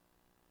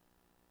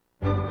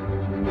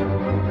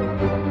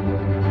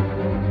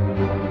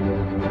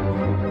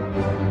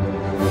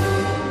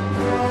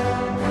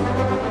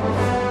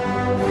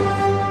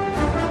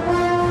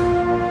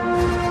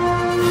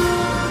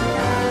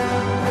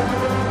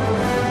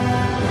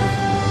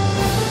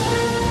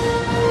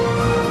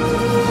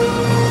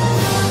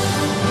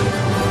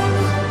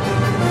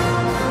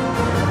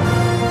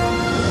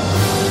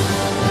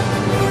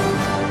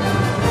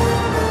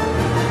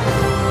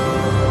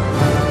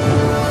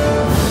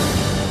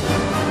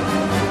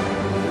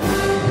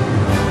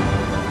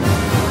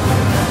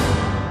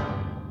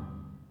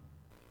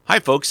Hi,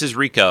 folks. This is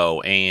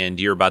Rico, and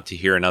you're about to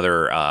hear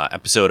another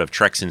episode of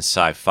Treks in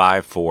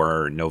Sci-Fi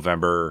for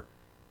November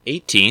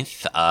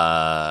 18th.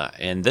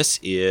 And this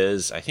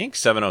is, I think,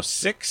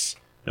 706,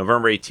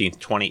 November 18th,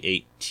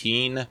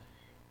 2018.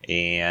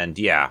 And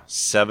yeah,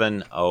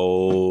 70.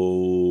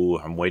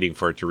 I'm waiting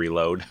for it to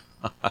reload.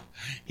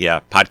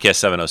 Yeah, podcast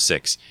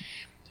 706.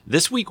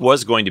 This week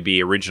was going to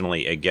be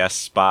originally a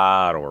guest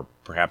spot or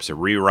perhaps a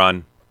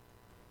rerun,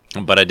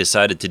 but I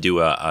decided to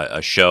do a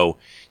show.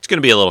 It's going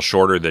to be a little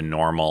shorter than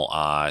normal.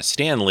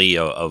 Stan Lee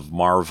of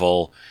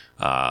Marvel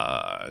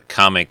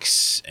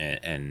comics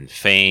and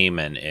fame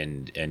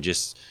and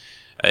just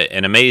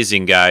an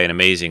amazing guy, an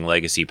amazing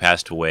legacy,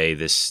 passed away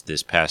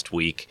this past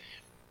week.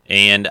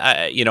 And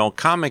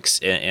comics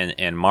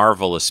and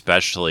Marvel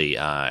especially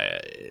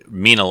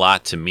mean a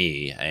lot to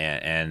me,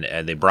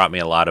 and they brought me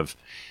a lot of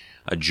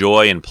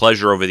joy and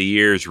pleasure over the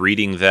years,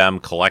 reading them,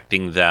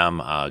 collecting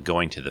them,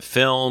 going to the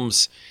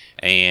films.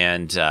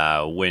 And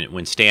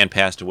when Stan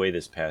passed away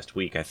this past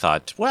week, I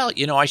thought, well,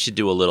 I should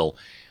do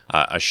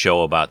a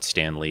show about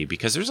Stan Lee,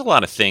 because there's a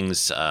lot of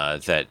things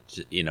that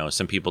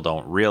some people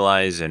don't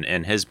realize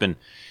and has been,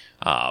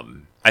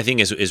 I think,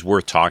 is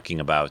worth talking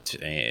about,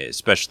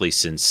 especially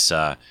since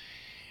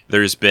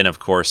there's been, of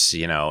course,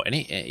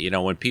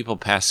 when people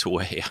pass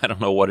away, I don't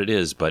know what it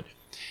is, but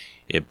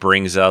it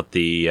brings out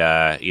the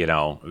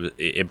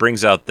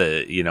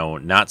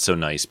not so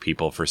nice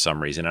people for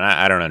some reason. And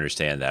I don't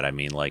understand that. I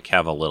mean,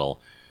 have a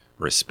little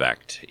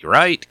respect,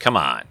 right? Come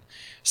on.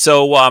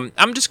 So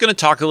I'm just going to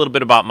talk a little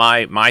bit about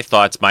my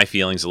thoughts, my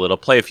feelings a little,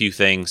 play a few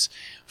things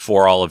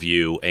for all of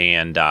you.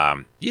 And,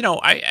 I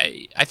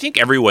think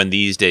everyone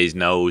these days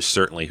knows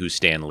certainly who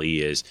Stan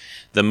Lee is.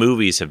 The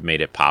movies have made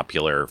it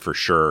popular for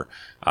sure,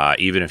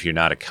 even if you're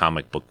not a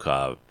comic book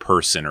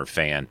person or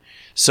fan.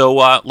 So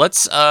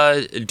let's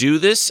do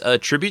this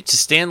tribute to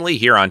Stan Lee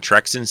here on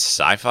Treks in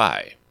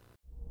Sci-Fi.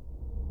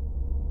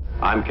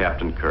 I'm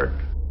Captain Kirk.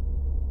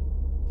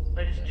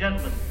 Ladies and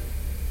gentlemen,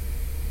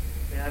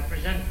 may I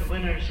present the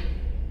winners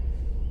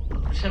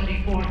of the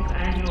 74th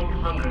Annual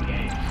Hunger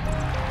Games.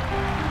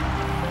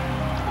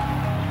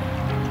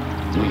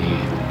 We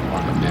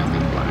are the men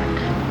in black.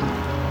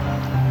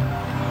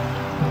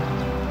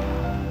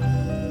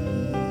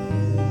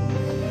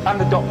 I'm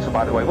the doctor,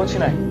 by the way. What's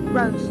your name?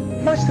 Rose.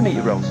 Nice to meet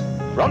you, Rose.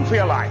 Run for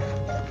your life.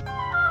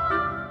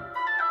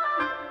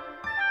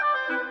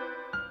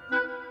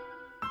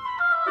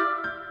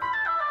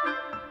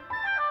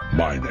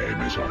 My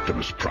name is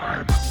Optimus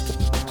Prime.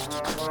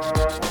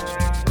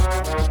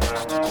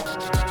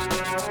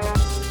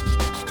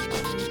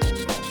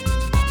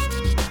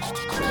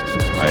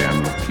 I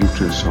am the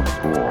Futus of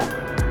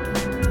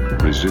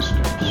Borg.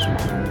 Resistance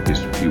is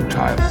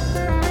futile.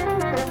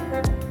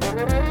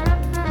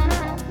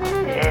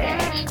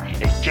 Yes,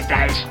 the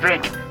Jedi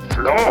strength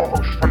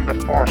flows from the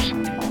Force,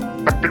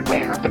 but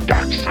beware of the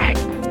dark side.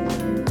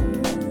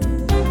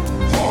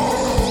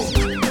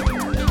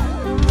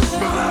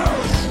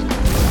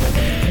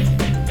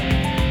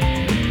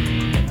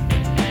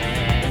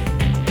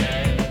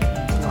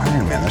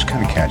 Iron Man, that's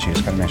kind of catchy.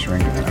 It's got a nice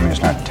ring to it. I mean,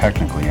 it's not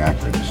technically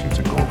accurate. It's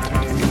a gold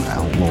titanium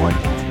alloy.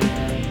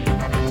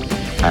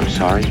 I'm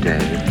sorry,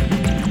 Dave.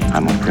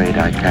 I'm afraid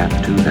I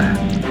can't do that.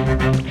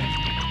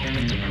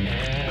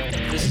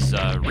 This is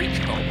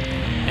Rico,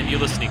 and you're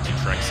listening to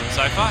Treks in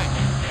Sci-Fi.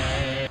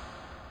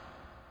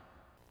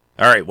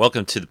 All right,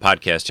 welcome to the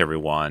podcast,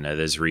 everyone.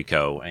 This is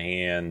Rico,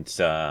 and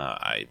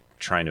I'm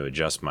trying to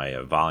adjust my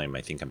volume.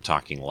 I think I'm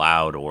talking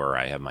loud, or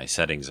I have my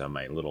settings on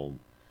my little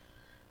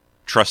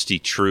trusty,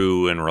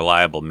 true, and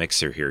reliable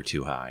mixer here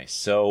too high.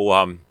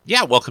 So,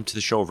 welcome to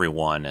the show,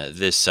 everyone.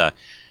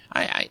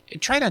 I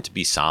try not to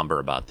be somber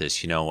about this.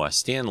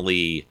 Stan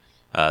Lee,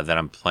 that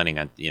I'm planning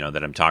on,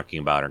 that I'm talking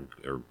about,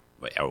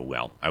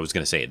 I was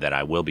going to say that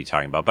I will be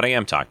talking about, but I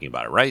am talking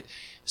about it, right?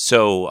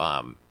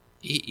 So,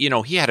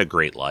 he had a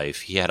great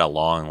life. He had a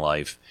long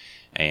life.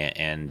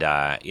 And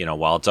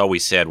while it's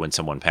always sad when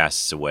someone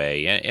passes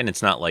away, and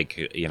it's not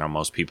like,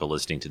 most people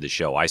listening to the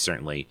show, I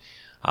certainly,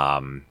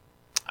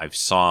 I've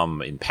saw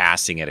him in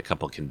passing at a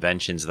couple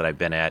conventions that I've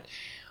been at.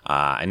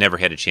 I never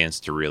had a chance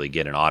to really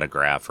get an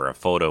autograph or a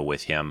photo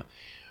with him,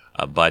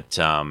 but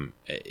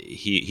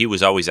he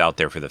was always out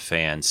there for the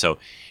fans. So,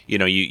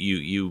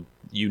 you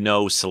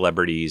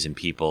celebrities and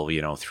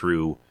people,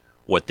 through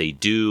what they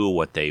do,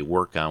 what they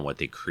work on, what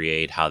they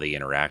create, how they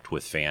interact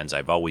with fans.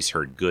 I've always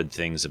heard good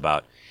things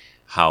about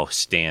how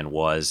Stan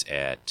was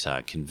at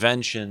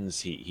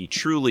conventions. He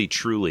truly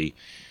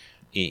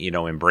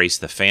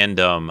embraced the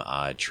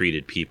fandom,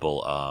 treated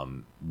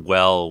people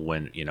well.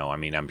 When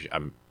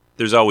I'm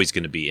there's always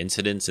going to be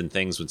incidents and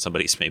things when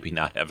somebody's maybe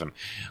not having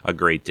a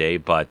great day,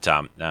 but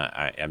I'm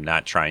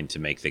not trying to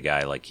make the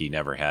guy like he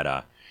never had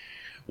a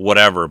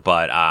whatever.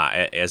 But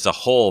as a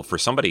whole, for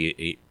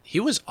somebody, he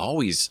was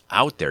always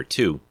out there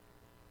too.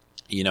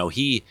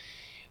 The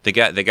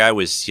guy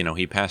was,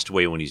 he passed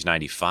away when he was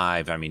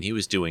 95. I mean, he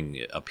was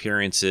doing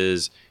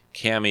appearances,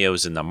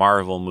 cameos in the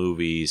Marvel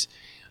movies.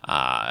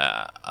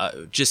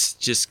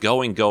 Just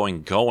going.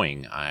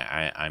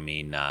 I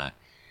mean,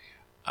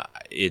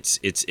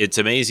 it's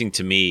amazing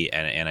to me,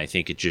 and I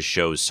think it just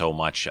shows so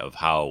much of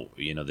how,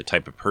 the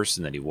type of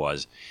person that he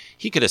was.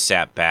 He could have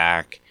sat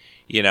back.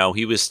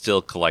 He was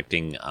still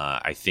collecting,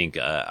 I think,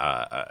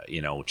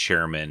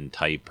 chairman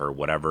type or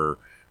whatever,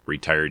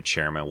 retired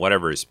chairman,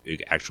 whatever his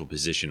actual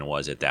position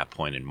was at that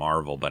point in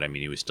Marvel. But I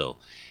mean, he was still.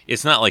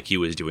 It's not like he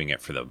was doing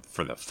it for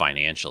the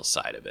financial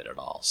side of it at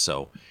all.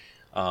 So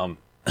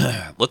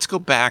let's go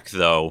back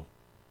though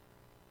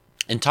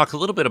and talk a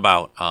little bit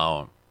about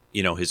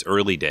his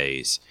early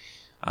days.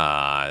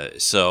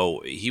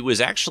 So he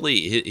was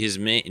actually his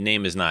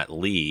name is not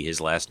Lee.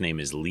 His last name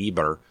is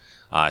Lieber.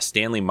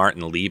 Stanley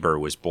Martin Lieber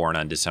was born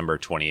on December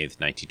 28th,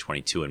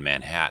 1922 in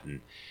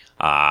Manhattan.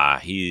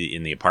 He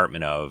in the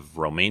apartment of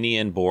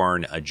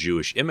Romanian-born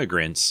Jewish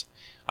immigrants,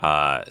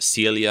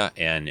 Celia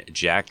and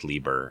Jack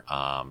Lieber.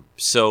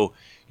 So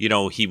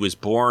he was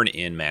born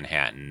in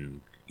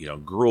Manhattan.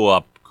 Grew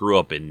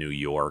up in New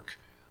York,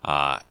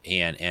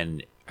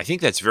 and I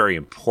think that's very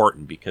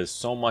important because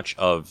so much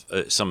of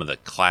some of the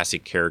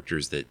classic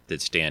characters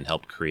that Stan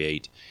helped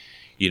create.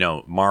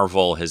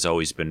 Marvel has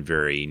always been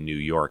very New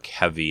York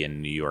heavy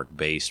and New York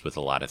based with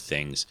a lot of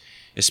things,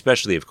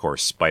 especially, of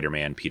course,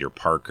 Spider-Man, Peter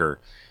Parker.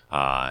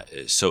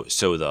 So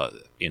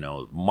the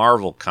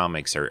Marvel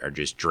comics are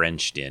just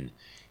drenched in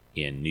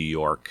New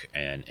York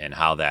and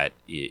how that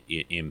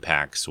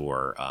impacts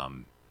or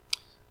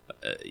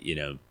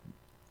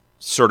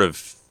sort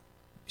of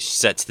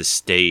sets the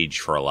stage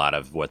for a lot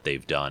of what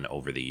they've done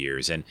over the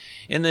years, and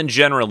then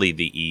generally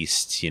the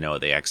East.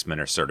 The X-Men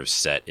are sort of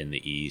set in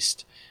the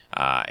East.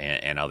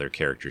 And other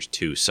characters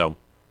too. So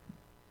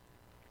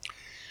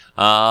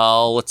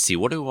let's see.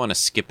 What do we want to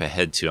skip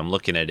ahead to? I'm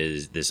looking at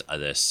this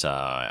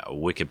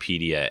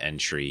Wikipedia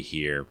entry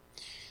here.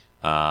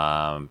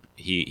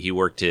 He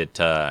worked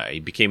at. He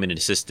became an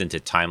assistant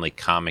at Timely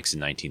Comics in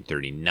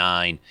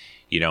 1939.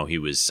 He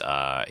was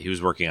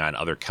working on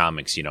other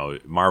comics.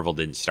 Marvel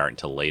didn't start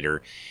until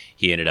later.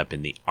 He ended up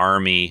in the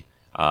Army.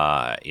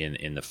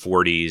 In the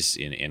 40s,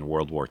 in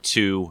World War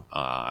II,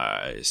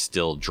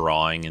 still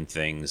drawing and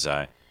things.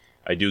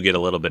 I do get a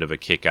little bit of a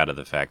kick out of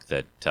the fact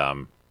that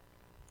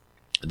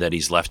that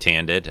he's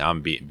left-handed.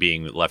 I'm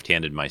being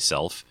left-handed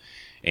myself,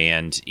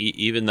 and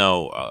even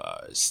though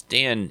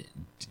Stan,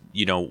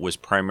 was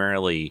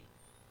primarily,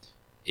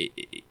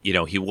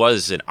 he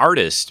was an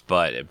artist,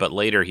 but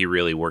later he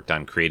really worked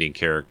on creating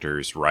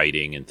characters,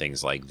 writing, and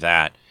things like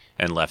that,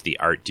 and left the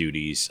art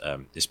duties,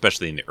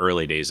 especially in the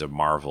early days of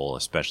Marvel,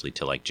 especially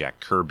to like Jack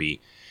Kirby,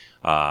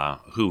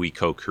 who he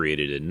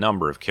co-created a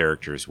number of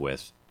characters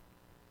with.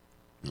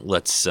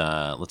 Let's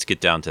get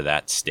down to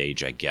that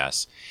stage, I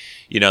guess.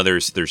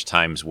 There's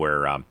times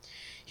where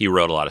he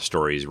wrote a lot of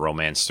stories,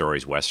 romance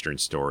stories, Western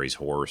stories,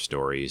 horror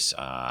stories,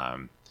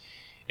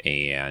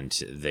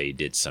 and they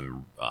did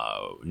some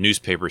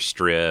newspaper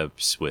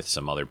strips with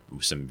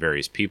some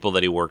various people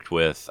that he worked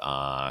with,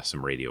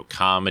 some radio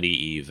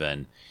comedy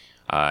even.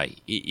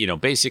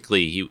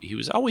 Basically he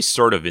was always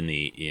sort of in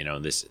the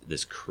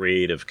this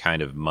creative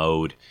kind of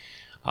mode,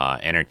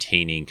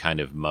 entertaining kind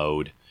of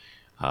mode.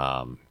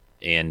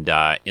 And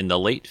in the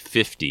late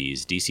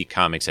 50s, DC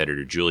Comics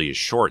editor Julius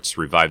Shorts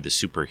revived the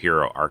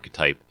superhero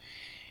archetype,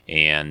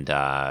 and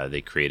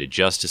they created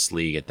Justice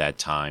League at that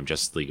time,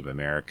 Justice League of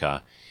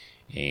America,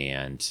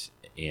 and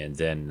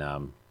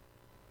then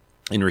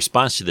in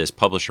response to this,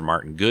 publisher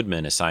Martin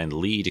Goodman assigned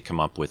Lee to come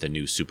up with a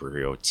new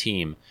superhero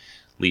team.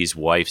 Lee's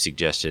wife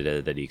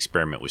suggested that he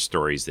experiment with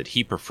stories that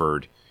he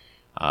preferred,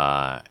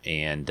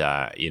 and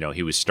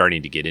he was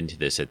starting to get into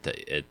this at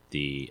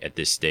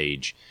this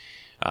stage.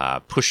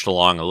 Pushed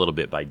along a little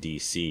bit by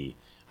DC,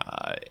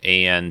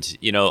 and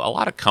a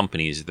lot of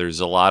companies. There's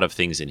a lot of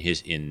things in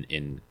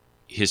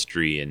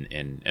history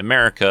in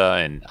America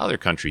and other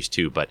countries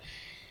too. But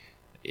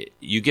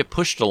you get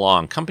pushed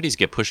along. Companies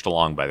get pushed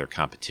along by their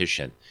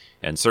competition,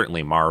 and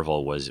certainly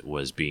Marvel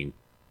was being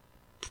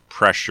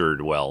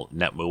pressured. Well,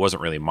 it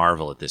wasn't really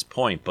Marvel at this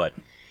point, but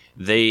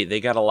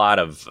they got a lot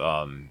of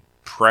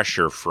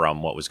pressure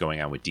from what was going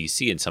on with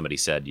DC, and somebody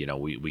said,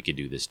 we could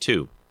do this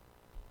too.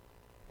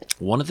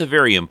 One of the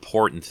very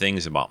important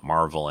things about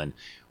Marvel and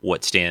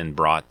what Stan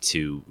brought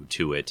to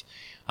it,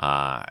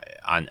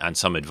 on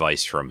some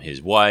advice from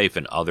his wife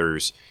and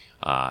others,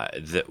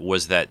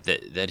 was that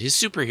his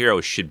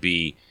superheroes should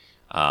be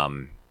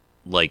not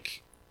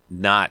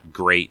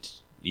great,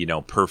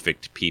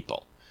 perfect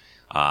people.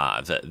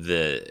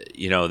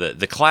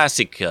 The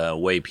classic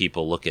way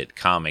people look at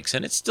comics,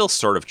 and it's still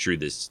sort of true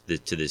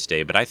to this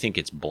day, but I think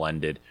it's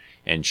blended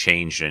and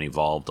changed and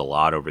evolved a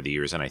lot over the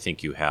years, and I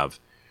think you have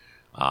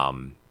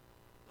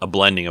a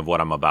blending of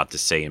what I'm about to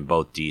say in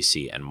both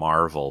DC and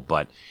Marvel.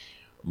 But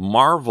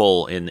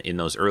Marvel in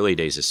those early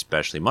days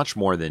especially, much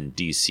more than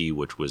DC,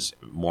 which was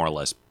more or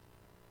less,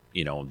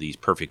 these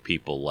perfect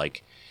people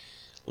like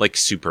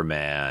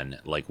Superman,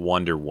 like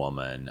Wonder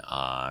Woman,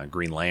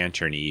 Green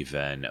Lantern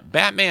even.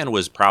 Batman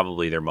was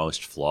probably their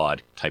most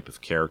flawed type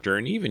of character,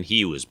 and even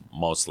he was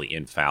mostly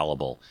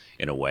infallible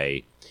in a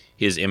way.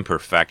 His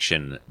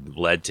imperfection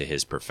led to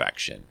his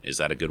perfection. Is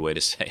that a good way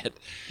to say it?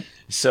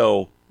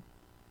 So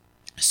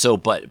So,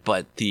 but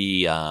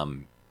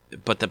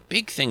the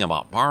big thing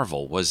about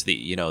Marvel was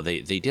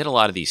they did a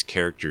lot of these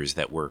characters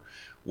that were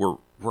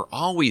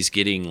always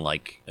getting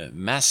like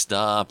messed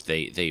up.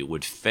 They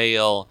would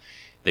fail,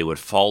 they would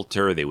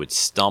falter, they would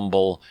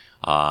stumble.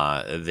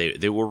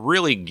 They were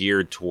really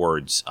geared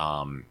towards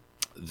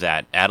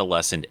that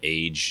adolescent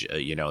age,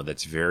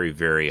 that's very,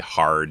 very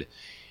hard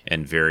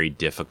and very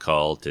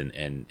difficult,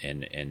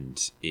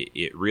 and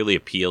it really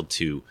appealed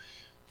to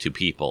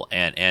people.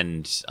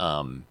 And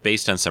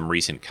based on some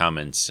recent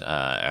comments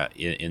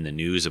in the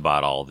news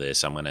about all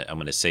this, I'm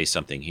gonna say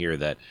something here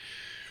that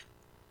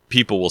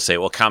people will say,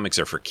 well, comics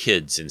are for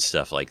kids and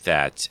stuff like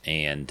that.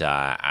 And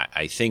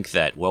I think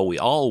that, well, we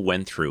all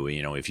went through,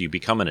 if you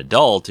become an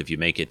adult, if you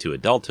make it to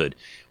adulthood,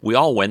 we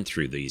all went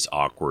through these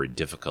awkward,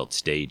 difficult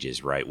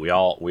stages, right? We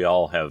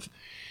all have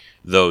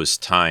those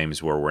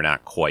times where we're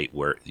not quite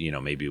where,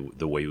 maybe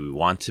the way we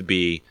want to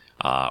be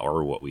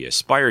or what we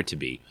aspire to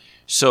be.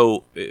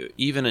 So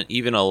even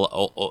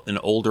an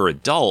older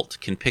adult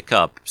can pick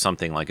up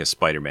something like a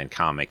Spider-Man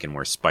comic, and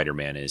where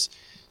Spider-Man is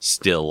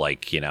still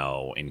like,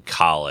 in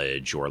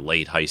college or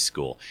late high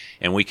school,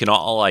 and we can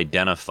all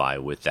identify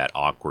with that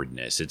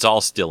awkwardness. It's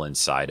all still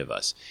inside of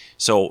us.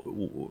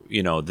 So,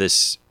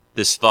 this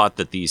thought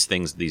that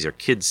these are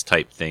kids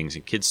type things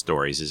and kids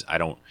stories I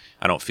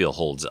don't feel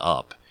holds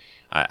up.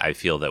 I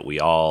feel that we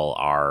all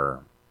are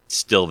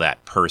still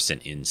that person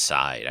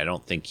inside. I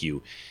don't think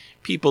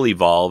people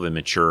evolve and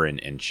mature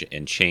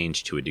and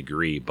change to a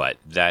degree, but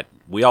that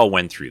we all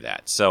went through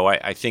that. So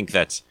I think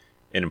that's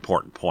an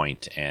important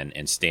point,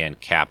 and Stan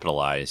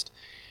capitalized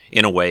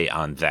in a way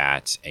on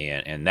that,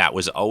 and that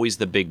was always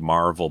the big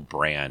Marvel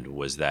brand,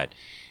 was that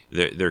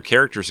their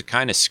characters are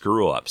kind of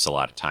screw ups a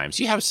lot of times.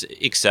 You have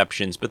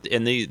exceptions, but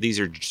these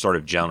are sort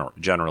of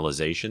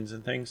generalizations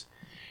and things.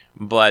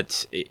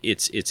 But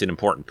it's an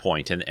important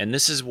point, and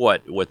this is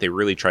what they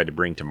really tried to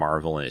bring to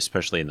Marvel, and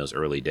especially in those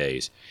early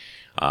days.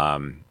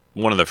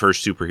 One of the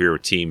first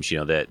superhero teams,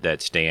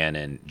 that Stan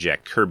and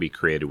Jack Kirby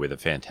created were the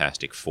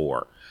Fantastic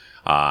Four.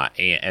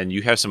 And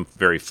you have some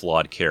very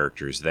flawed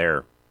characters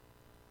there.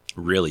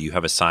 Really, you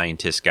have a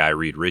scientist guy,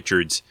 Reed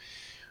Richards,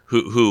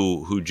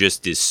 who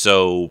just is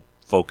so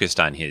focused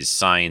on his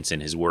science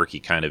and his work.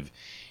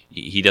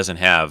 He doesn't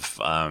have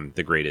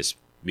the greatest,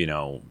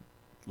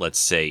 let's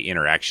say,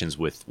 interactions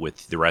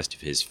with the rest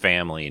of his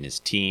family and his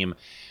team,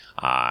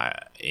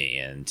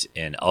 and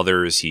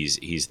others.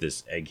 He's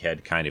this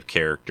egghead kind of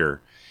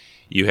character.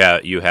 You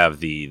have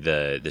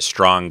the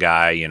strong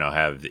guy,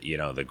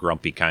 the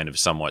grumpy kind of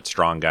somewhat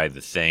strong guy,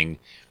 the Thing,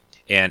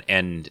 and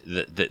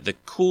the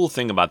cool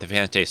thing about the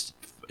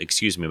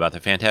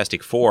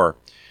Fantastic Four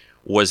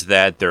was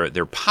that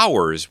their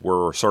powers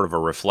were sort of a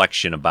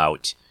reflection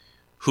about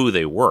who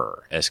they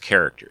were as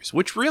characters,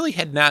 which really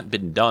had not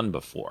been done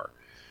before.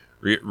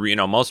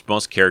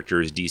 Most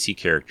characters, DC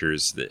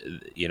characters, they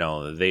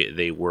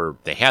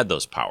had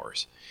those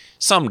powers.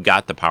 Some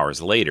got the powers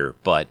later,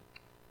 but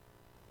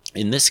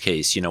in this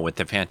case, with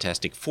the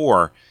Fantastic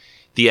Four,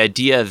 the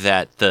idea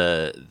that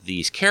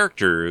these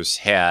characters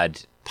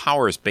had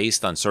powers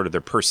based on sort of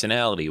their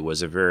personality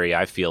was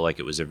I feel like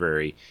it was a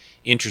very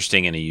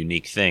interesting and a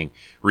unique thing.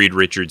 Reed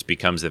Richards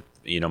becomes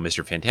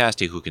Mr.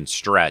 Fantastic, who can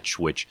stretch,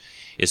 which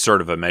is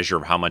sort of a measure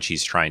of how much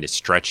he's trying to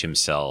stretch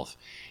himself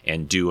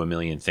and do a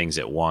million things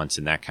at once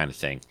and that kind of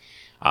thing.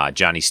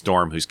 Johnny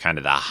Storm, who's kind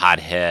of the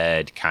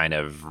hothead, kind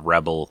of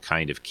rebel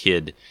kind of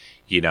kid,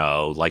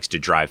 likes to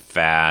drive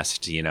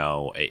fast.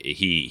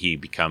 He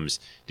becomes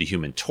the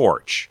Human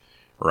Torch,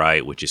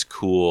 right? Which is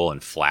cool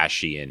and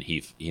flashy, and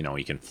he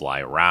can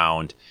fly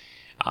around.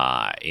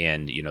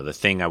 And the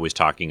Thing I was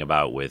talking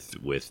about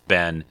with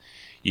Ben,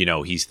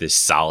 he's this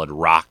solid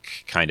rock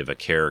kind of a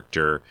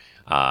character,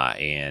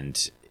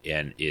 and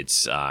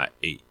it's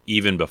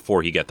even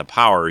before he got the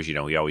powers, he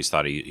always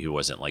thought he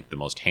wasn't like the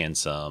most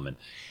handsome, and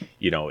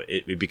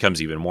it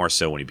becomes even more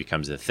so when he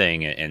becomes the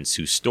Thing. And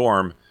Sue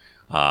Storm,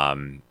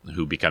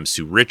 who becomes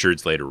Sue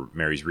Richards, later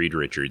marries Reed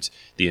Richards.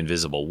 The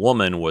Invisible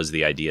Woman was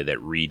the idea that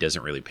Reed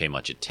doesn't really pay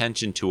much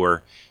attention to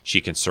her.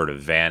 She can sort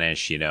of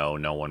vanish,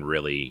 no one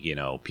really,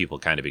 people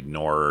kind of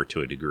ignore her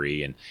to a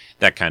degree, and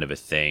that kind of a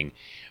thing.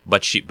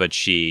 But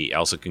she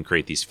also can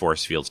create these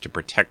force fields to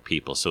protect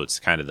people, so it's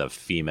kind of the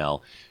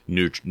female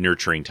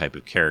nurturing type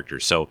of character.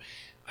 So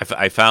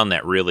I found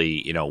that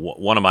really,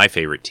 one of my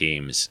favorite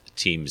teams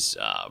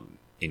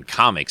in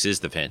comics is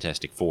the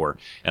Fantastic Four,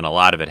 and a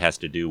lot of it has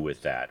to do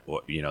with that.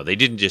 They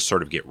didn't just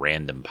sort of get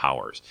random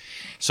powers.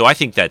 So I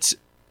think that's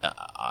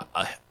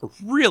a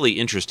really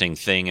interesting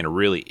thing, and a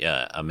really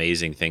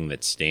amazing thing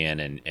that Stan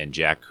and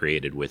Jack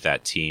created with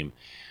that team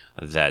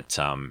that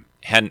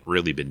hadn't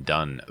really been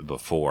done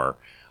before,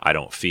 I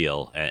don't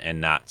feel, and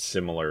not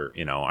similar.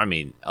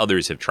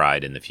 Others have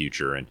tried in the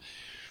future, and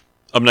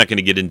I'm not going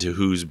to get into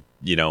who's,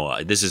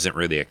 this isn't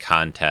really a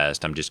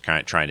contest. I'm just kind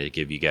of trying to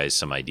give you guys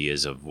some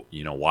ideas of,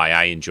 why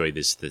I enjoy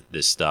this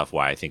stuff,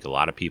 why I think a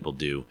lot of people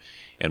do,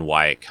 and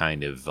why it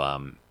kind of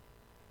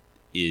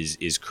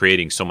is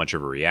creating so much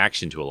of a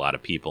reaction to a lot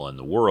of people in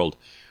the world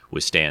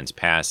Stan's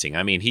passing.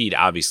 I mean, he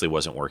obviously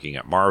wasn't working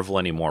at Marvel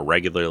anymore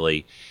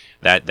regularly.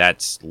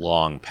 That's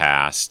long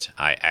past.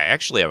 I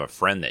actually have a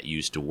friend that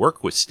used to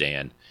work with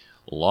Stan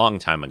a long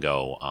time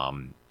ago.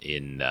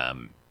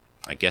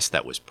 I guess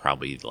that was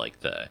probably like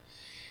the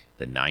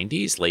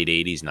 90s, late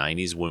 80s,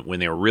 90s, when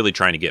they were really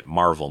trying to get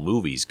Marvel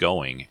movies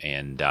going.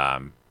 And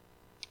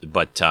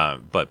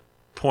but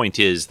point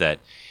is that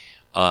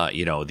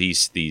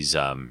these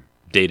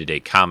day-to-day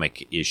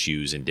comic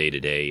issues and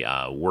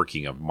day-to-day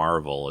working of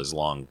Marvel is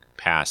long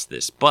past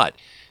this. But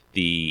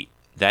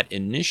that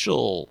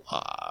initial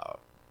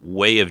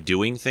way of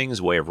doing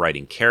things, way of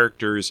writing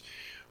characters,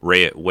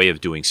 way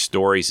of doing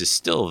stories is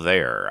still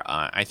there.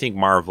 I think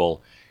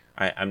Marvel,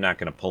 I'm not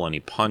going to pull any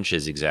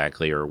punches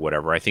exactly or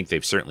whatever. I think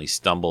they've certainly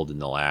stumbled in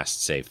the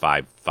last, say,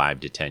 5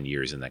 to 10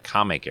 years in the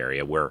comic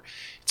area, where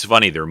it's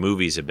funny, their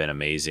movies have been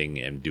amazing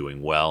and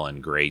doing well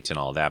and great and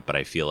all that, but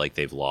I feel like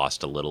they've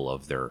lost a little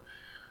of their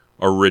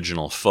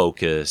original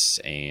focus,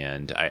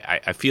 and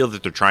I feel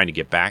that they're trying to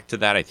get back to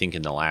that. I think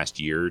in the last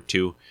year or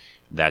two,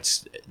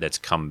 that's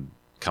come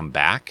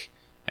back,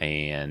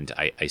 and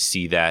I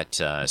see that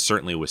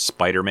certainly with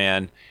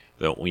Spider-Man,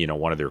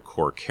 one of their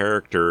core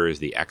characters,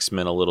 the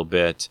X-Men a little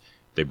bit.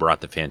 They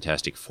brought the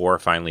Fantastic Four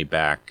finally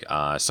back.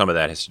 Some of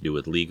that has to do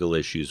with legal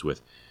issues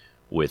with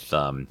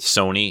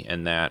Sony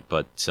and that,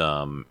 but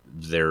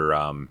they're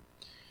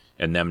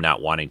and them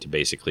not wanting to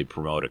basically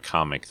promote a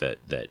comic that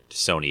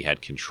Sony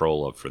had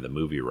control of for the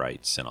movie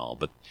rights and all.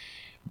 But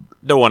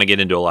don't want to get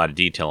into a lot of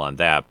detail on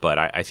that. But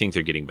I think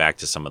they're getting back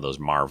to some of those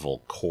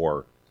Marvel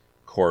core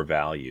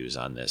values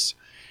on this.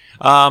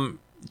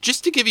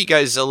 Just to give you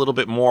guys a little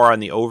bit more on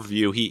the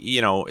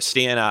overview,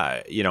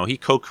 Stan, he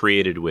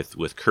co-created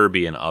with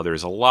Kirby and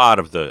others a lot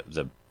of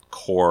the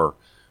core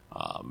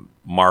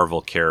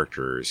Marvel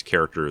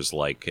characters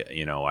like,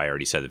 I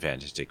already said the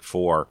Fantastic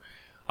Four,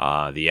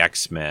 the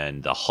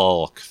X-Men, the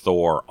Hulk,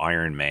 Thor,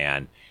 Iron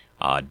Man,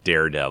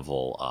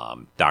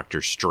 Daredevil,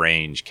 Doctor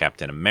Strange,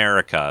 Captain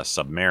America,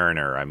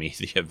 Submariner. I mean,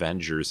 the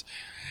Avengers.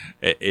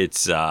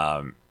 It's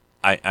a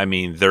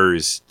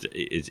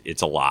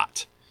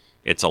lot.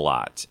 It's a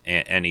lot.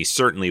 And he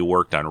certainly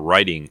worked on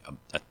writing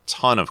a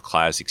ton of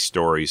classic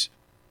stories,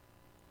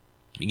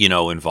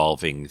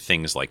 involving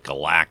things like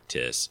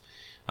Galactus,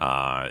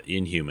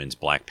 Inhumans,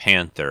 Black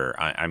Panther.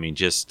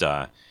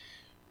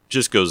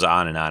 Just goes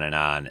on and on and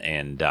on.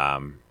 And I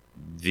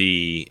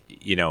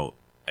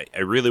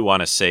really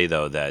want to say,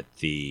 though, that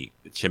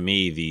to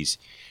me, these,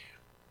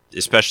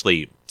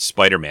 especially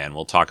Spider-Man,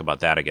 we'll talk about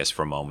that, I guess,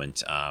 for a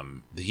moment.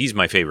 He's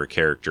my favorite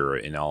character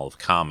in all of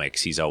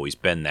comics. He's always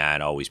been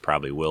that, always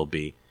probably will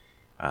be.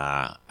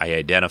 I've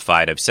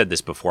said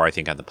this before, I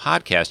think, on the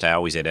podcast, I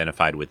always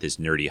identified with this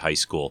nerdy high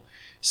school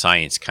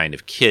science kind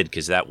of kid,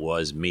 because that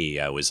was me.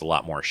 I was a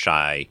lot more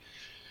shy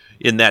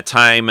in that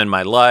time in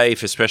my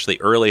life, especially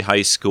early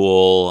high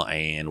school,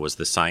 and was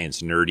the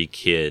science nerdy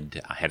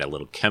kid. I had a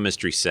little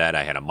chemistry set.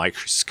 I had a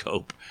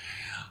microscope.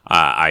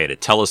 I had a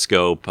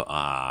telescope.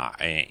 Now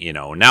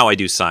I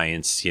do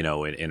science, in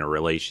a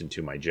relation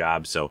to my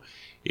job. So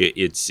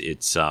it's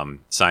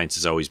science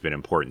has always been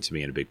important to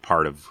me and a big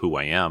part of who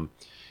I am.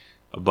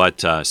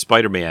 But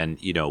Spider-Man,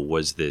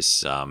 was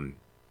this.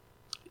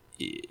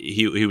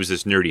 He was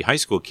this nerdy high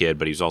school kid,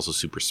 but he was also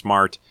super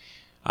smart.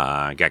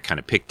 Got kind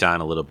of picked on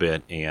a little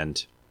bit,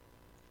 and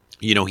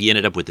he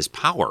ended up with this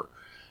power.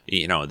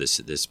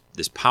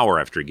 This power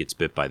after he gets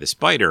bit by the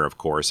spider. Of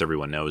course,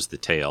 everyone knows the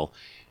tale.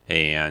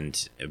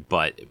 And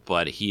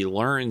but he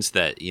learns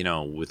that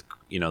with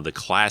the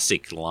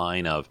classic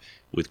line of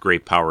with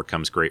great power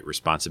comes great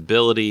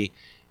responsibility,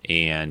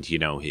 and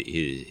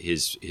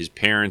his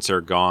parents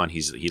are gone.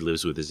 He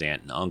lives with his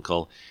aunt and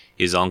uncle.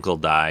 His uncle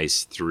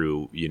dies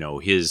through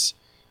his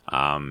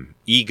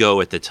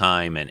ego at the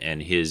time,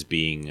 and his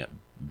being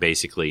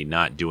basically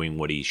not doing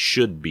what he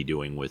should be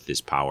doing with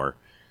this power,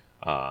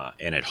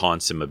 and it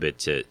haunts him a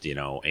bit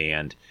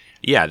and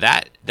yeah,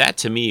 that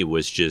to me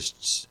was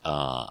just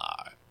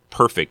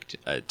perfect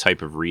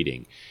type of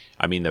reading.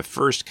 I mean, the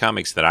first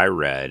comics that I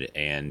read,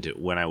 and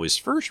when I was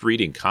first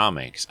reading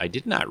comics, I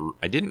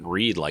didn't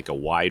read like a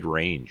wide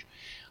range.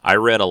 I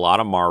read a lot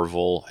of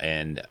Marvel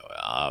and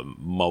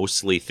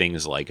mostly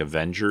things like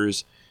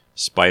Avengers,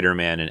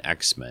 Spider-Man, and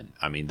X-Men.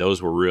 I mean,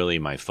 those were really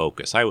my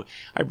focus. I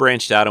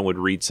branched out and would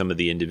read some of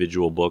the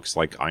individual books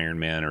like Iron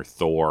Man or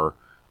Thor.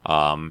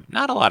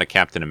 Not a lot of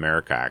Captain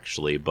America,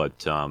 actually,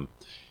 but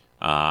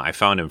I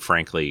found him,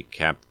 frankly,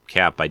 Cap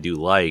I do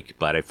like,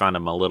 but I found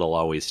him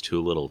always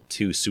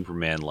too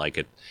Superman-like.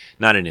 It,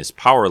 not in his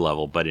power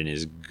level, but in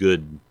his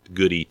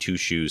goody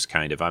two-shoes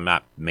kind of. I'm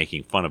not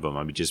making fun of him.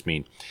 I just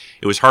mean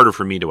it was harder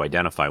for me to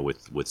identify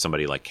with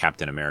somebody like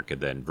Captain America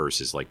than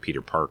versus like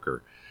Peter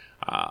Parker.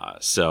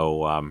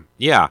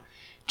 Yeah,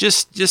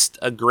 just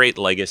a great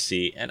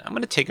legacy. And I'm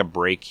going to take a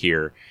break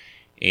here.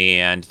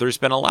 And there's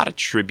been a lot of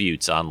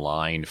tributes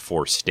online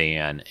for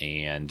Stan,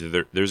 and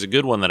there's a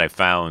good one that I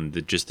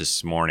found just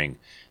this morning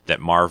that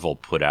Marvel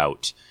put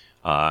out,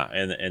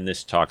 and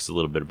this talks a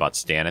little bit about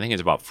Stan. I think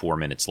it's about 4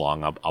 minutes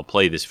long. I'll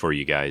play this for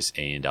you guys,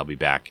 and I'll be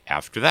back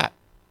after that.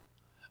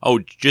 Oh,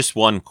 just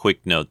one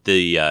quick note.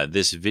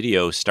 This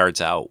video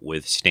starts out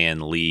with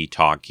Stan Lee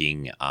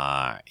talking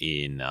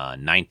in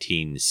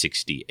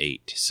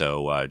 1968.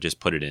 So just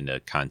put it into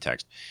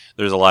context.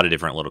 There's a lot of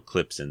different little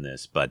clips in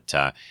this, but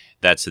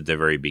that's at the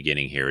very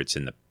beginning here. It's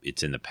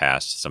in the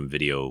past. Some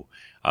video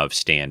of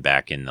Stan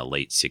back in the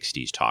late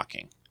 60s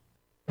talking.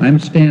 I'm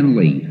Stan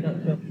Lee.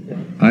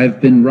 I've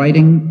been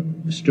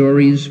writing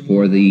stories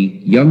for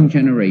the young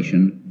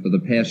generation for the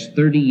past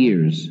 30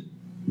 years.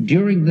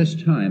 During this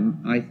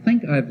time, I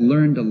think I've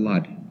learned a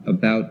lot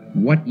about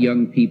what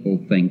young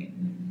people think.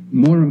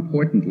 More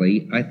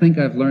importantly, I think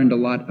I've learned a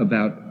lot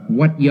about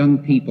what young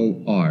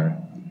people are.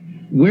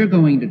 We're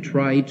going to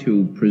try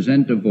to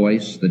present a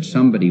voice that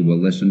somebody will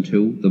listen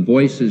to. The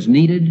voice is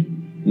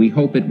needed. We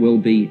hope it will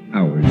be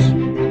ours.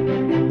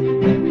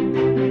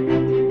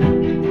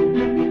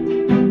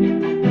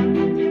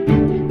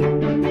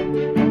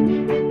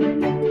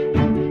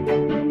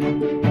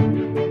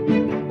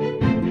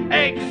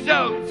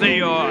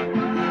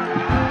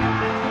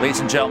 Ladies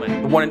and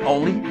gentlemen, the one and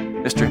only,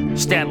 Mr.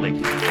 Stan Lee.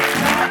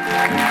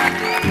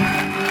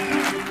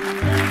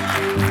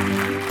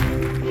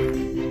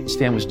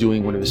 Stan was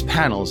doing one of his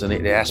panels, and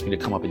they asked me to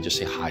come up and just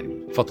say hi to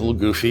him. Felt a little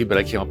goofy, but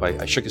I came up,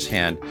 I shook his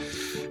hand.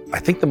 I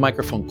think the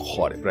microphone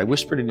caught it, but I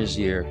whispered in his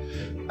ear.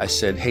 I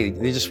said, hey,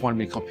 they just wanted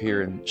me to come up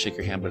here and shake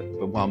your hand, but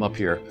while I'm up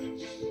here,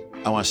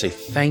 I want to say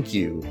thank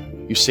you.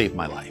 You saved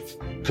my life.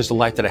 Because the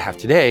life that I have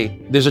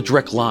today, there's a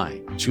direct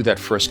line to that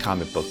first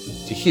comic book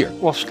to here.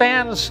 Well,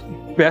 Stan's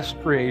best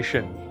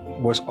creation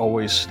was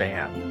always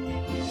Stan.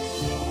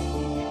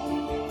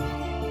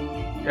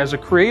 As a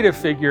creative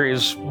figure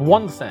is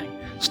one thing.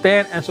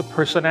 Stan as a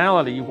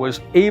personality was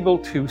able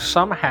to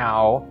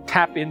somehow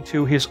tap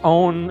into his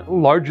own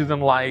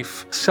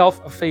larger-than-life,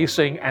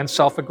 self-effacing and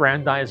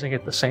self-aggrandizing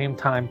at the same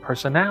time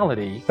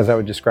personality. As I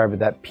would describe it,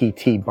 that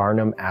P.T.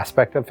 Barnum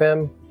aspect of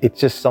him, it's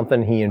just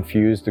something he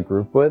infused the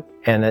group with,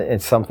 and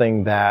it's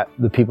something that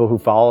the people who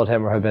followed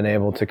him have been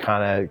able to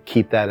kind of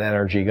keep that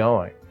energy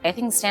going. I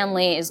think Stan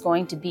Lee is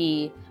going to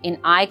be an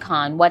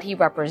icon, what he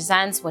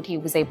represents, what he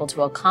was able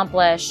to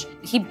accomplish.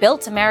 He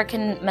built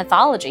American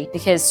mythology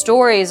because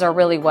stories are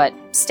really what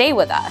stay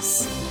with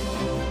us.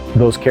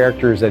 Those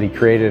characters that he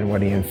created and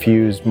what he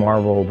infused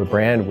Marvel, the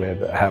brand,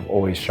 with have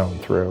always shown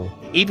through.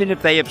 Even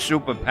if they have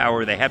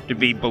superpower, they have to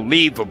be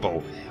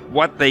believable.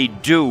 What they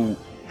do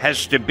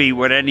has to be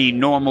what any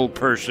normal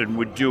person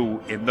would do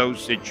in those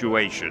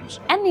situations.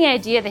 And the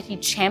idea that he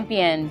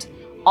championed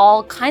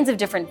all kinds of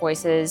different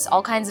voices,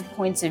 all kinds of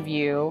points of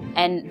view,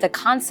 and the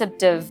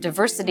concept of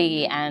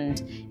diversity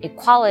and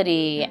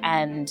equality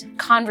and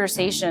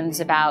conversations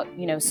about,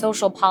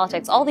 social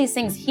politics, all these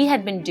things he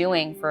had been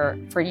doing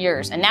for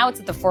years. And now it's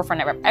at the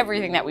forefront of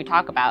everything that we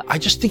talk about. I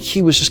just think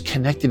he was just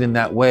connected in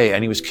that way,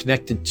 and he was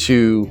connected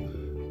to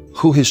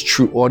who his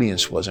true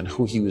audience was and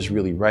who he was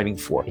really writing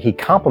for. He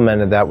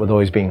complemented that with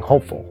always being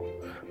hopeful,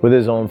 with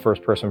his own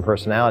first-person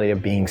personality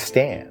of being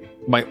Stan.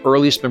 My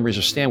earliest memories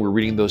of Stan were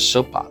reading those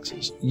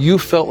soapboxes. You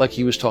felt like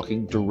he was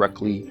talking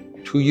directly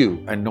to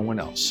you and no one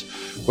else.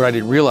 What I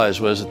didn't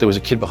realize was that there was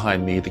a kid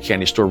behind me at the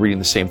candy store reading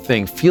the same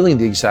thing, feeling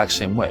the exact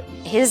same way.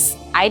 His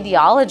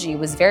ideology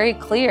was very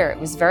clear. It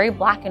was very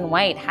black and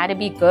white, how to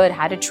be good,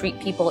 how to treat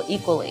people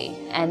equally.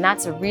 And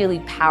that's a really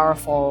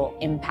powerful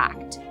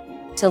impact,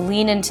 to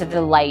lean into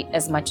the light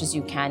as much as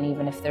you can,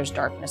 even if there's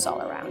darkness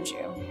all around you.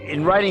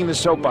 In writing the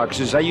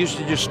soapboxes, I used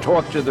to just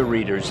talk to the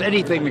readers,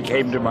 anything that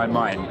came to my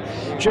mind,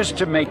 just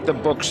to make the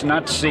books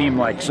not seem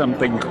like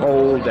something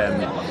cold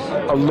and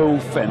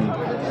aloof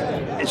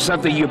and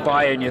something you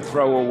buy and you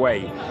throw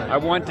away. I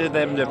wanted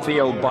them to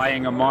feel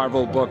buying a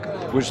Marvel book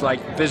was like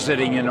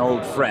visiting an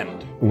old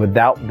friend.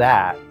 Without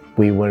that,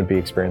 we wouldn't be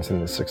experiencing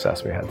the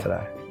success we had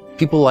today.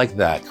 People like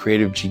that,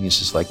 creative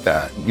geniuses like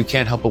that, you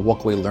can't help but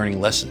walk away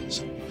learning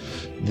lessons.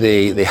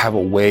 They have a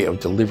way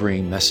of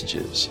delivering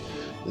messages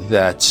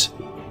that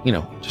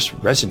just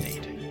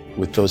resonate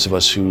with those of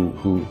us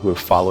who have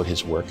followed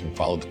his work and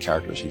followed the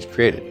characters he's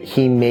created.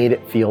 He made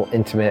it feel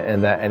intimate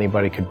and that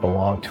anybody could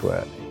belong to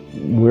it.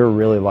 We're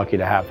really lucky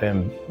to have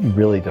him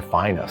really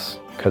define us,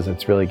 because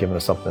it's really given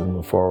us something to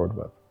move forward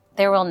with.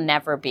 There will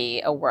never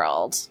be a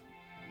world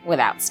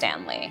without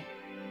Stan Lee.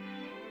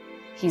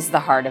 He's the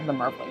heart of the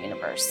Marvel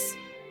Universe.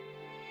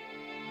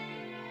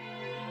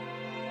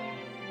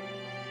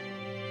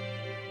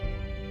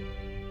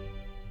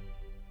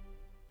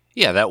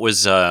 Yeah, that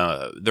was,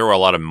 there were a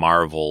lot of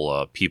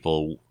Marvel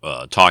people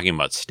talking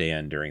about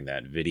Stan during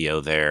that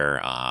video there.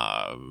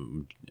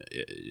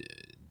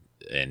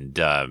 And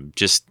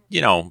just,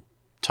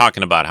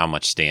 talking about how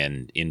much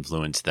Stan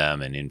influenced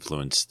them and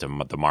influenced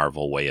the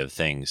Marvel way of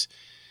things.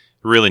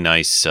 Really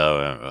nice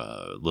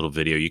little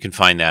video. You can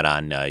find that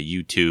on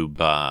YouTube.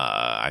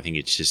 I think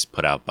it's just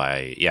put out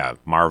by,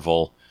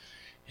 Marvel.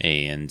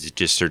 And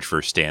just search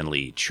for Stan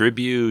Lee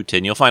Tribute,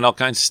 and you'll find all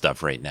kinds of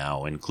stuff right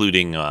now,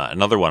 including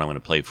another one I'm going to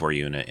play for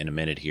you in a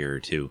minute here or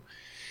two.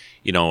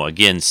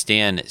 Again,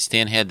 Stan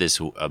had this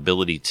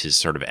ability to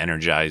sort of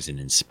energize and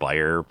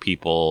inspire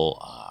people.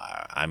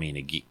 I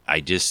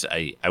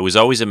was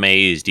always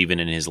amazed, even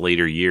in his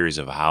later years,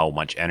 of how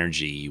much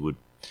energy he would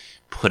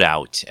put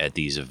out at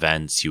these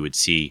events. You would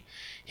see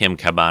him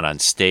come out on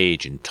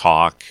stage and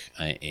talk,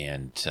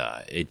 and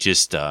it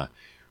just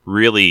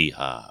really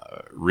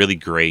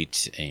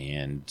great.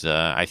 And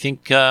I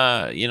think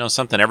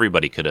something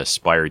everybody could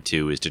aspire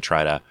to is to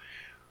try to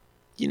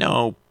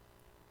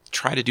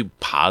do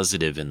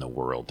positive in the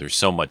world. There's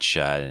so much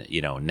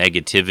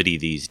negativity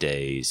these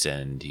days,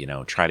 and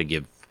try to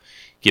give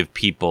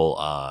people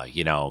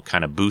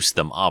kind of boost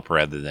them up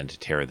rather than to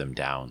tear them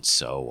down.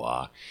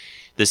 So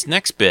this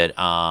next bit,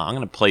 I'm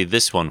going to play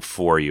this one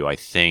for you, I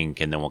think,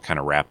 and then we'll kind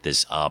of wrap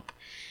this up.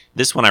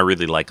 This one I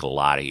really like a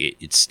lot.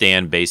 It's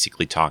Stan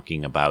basically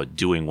talking about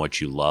doing what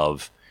you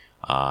love,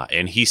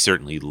 and he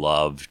certainly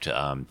loved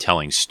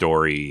telling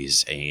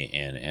stories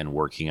and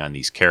working on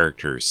these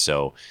characters.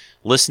 So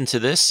listen to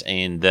this,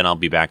 and then I'll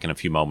be back in a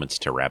few moments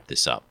to wrap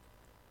this up.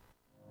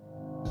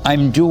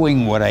 I'm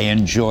doing what I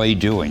enjoy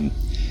doing.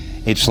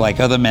 It's like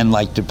other men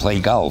like to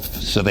play golf,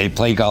 so they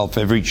play golf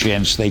every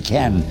chance they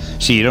can.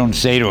 So you don't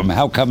say to them,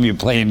 how come you're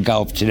playing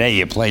golf today?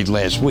 You played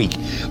last week.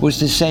 It was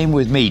the same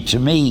with me. To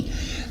me,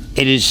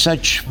 it is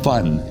such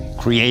fun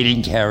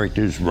creating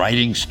characters,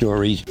 writing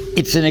stories.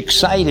 It's an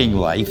exciting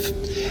life,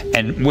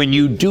 and when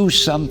you do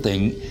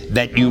something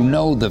that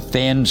the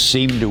fans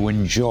seem to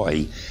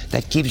enjoy,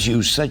 that gives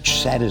you such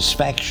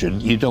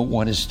satisfaction, you don't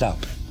want to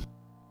stop.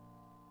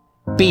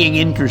 Being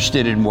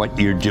interested in what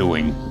you're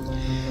doing.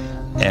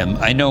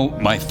 I know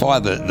my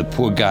father, the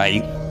poor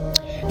guy,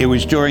 it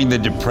was during the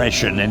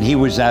Depression, and he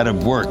was out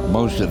of work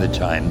most of the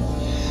time.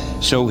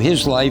 So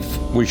his life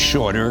was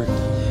shorter,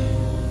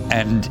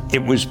 and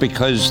it was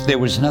because there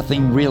was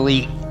nothing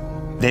really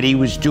that he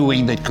was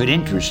doing that could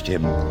interest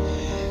him.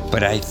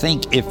 But I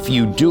think if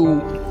you do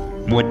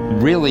what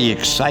really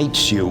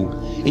excites you,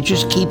 it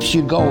just keeps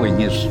you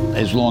going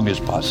as long as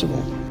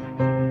possible.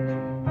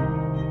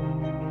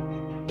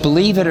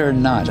 Believe it or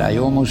not, I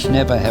almost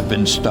never have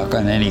been stuck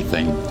on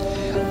anything.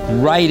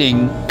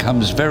 Writing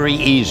comes very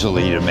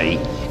easily to me.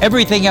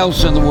 Everything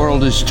else in the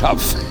world is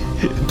tough,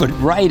 but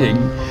writing,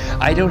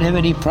 I don't have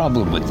any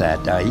problem with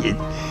that.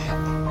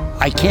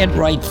 I can't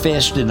write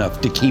fast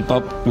enough to keep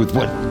up with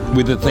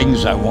the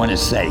things I want to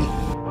say.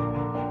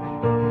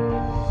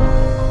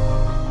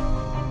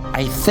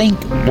 I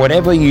think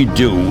whatever you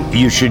do,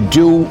 you should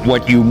do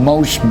what you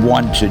most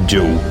want to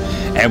do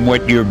and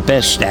what you're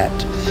best at.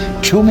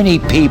 Too many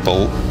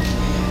people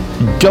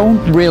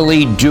don't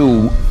really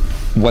do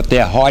what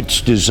their heart's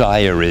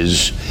desire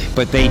is,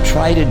 but they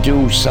try to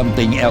do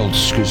something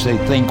else because they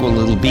think, well,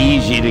 it'll be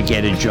easy to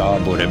get a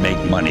job or to make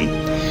money.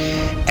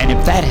 And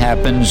if that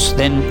happens,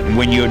 then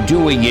when you're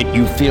doing it,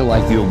 you feel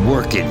like you're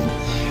working.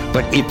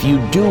 But if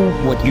you do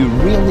what you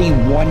really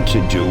want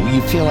to do,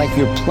 you feel like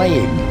you're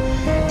playing.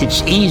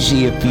 It's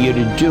easier for you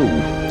to do.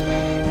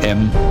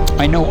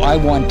 I know I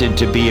wanted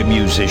to be a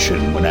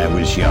musician when I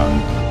was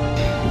young,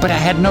 but I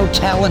had no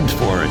talent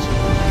for it.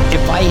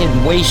 If I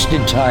had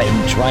wasted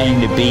time trying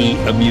to be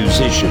a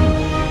musician,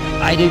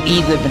 I'd have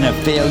either been a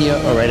failure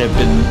or I'd have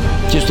been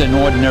just an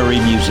ordinary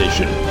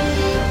musician.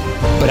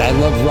 But I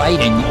love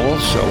writing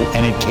also,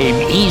 and it came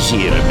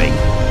easier to me.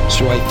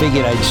 So I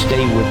figured I'd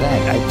stay with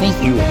that. I think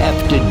you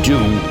have to do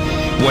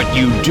what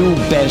you do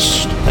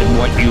best and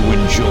what you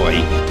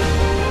enjoy.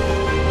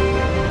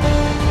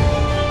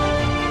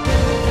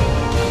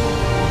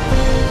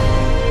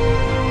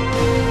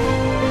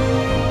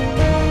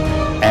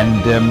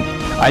 And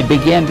I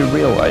began to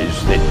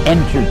realize that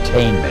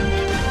entertainment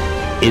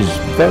is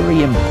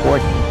very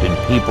important in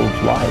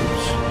people's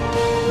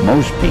lives.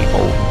 Most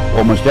people,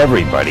 almost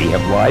everybody,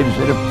 have lives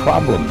that have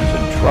problems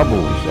and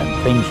troubles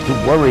and things to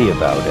worry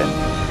about.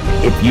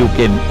 And if you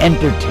can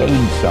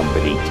entertain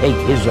somebody, take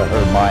his or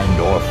her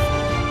mind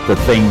off the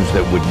things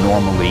that would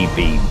normally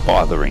be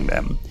bothering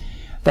them,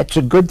 that's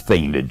a good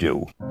thing to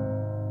do.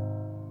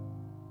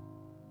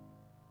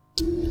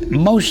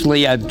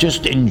 Mostly, I've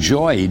just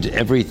enjoyed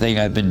everything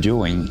I've been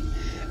doing,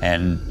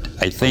 and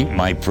I think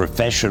my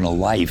professional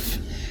life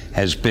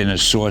has been a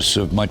source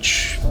of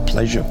much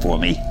pleasure for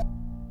me.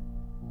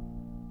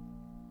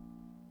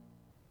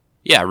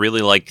 Yeah, I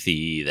really like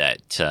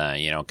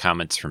that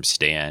comments from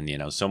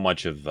Stan. So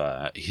much of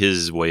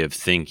his way of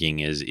thinking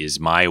is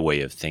my way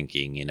of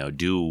thinking.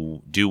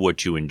 Do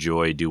what you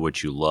enjoy, do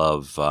what you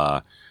love.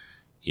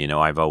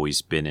 I've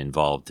always been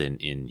involved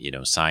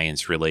in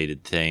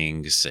science-related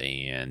things,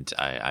 and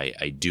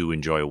I do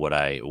enjoy what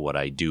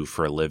I do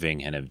for a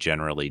living, and have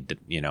generally,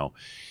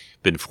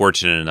 been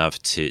fortunate enough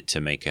to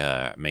make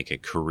a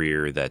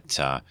career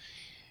that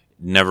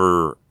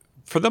never,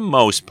 for the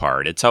most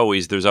part,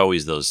 there's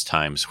always those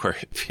times where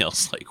it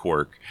feels like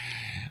work,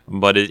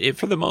 but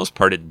for the most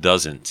part it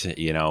doesn't.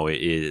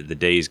 The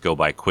days go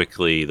by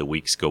quickly, the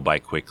weeks go by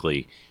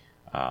quickly.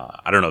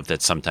 I don't know if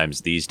that's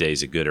sometimes these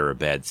days a good or a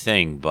bad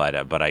thing, but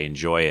I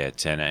enjoy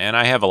it, and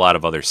I have a lot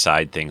of other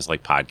side things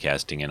like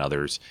podcasting and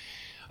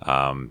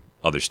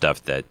other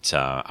stuff that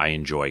I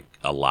enjoy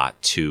a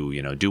lot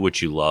too. Do what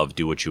you love,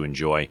 do what you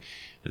enjoy.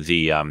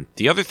 The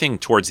other thing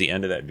towards the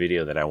end of that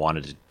video that I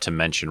wanted to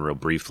mention real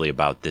briefly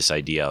about this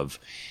idea of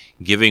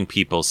giving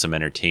people some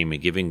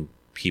entertainment, giving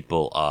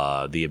people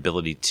the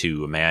ability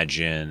to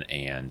imagine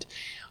and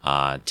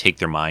take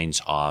their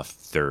minds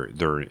off their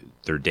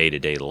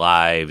day-to-day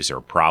lives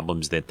or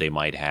problems that they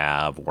might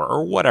have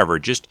or whatever,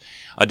 just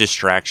a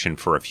distraction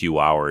for a few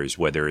hours,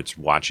 whether it's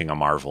watching a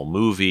Marvel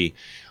movie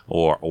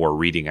or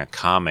reading a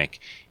comic,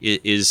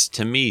 is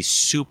to me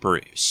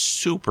super,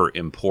 super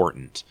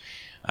important.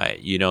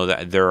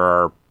 That there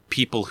are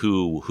people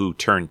who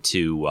turn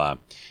to,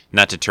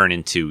 not to turn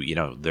into,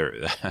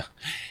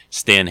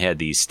 Stan had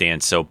these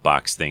Stan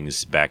soapbox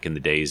things back in the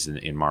days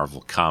in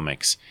Marvel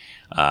Comics.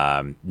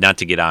 Not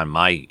to get on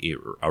my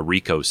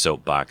Rico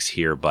soapbox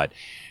here, but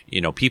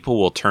people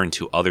will turn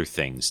to other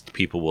things.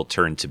 People will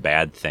turn to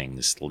bad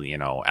things,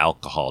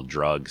 alcohol,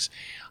 drugs,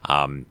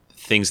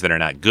 things that are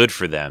not good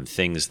for them,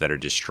 things that are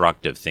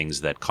destructive,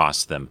 things that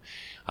cost them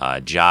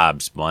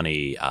jobs,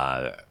 money,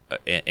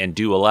 and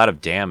do a lot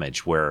of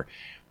damage. Where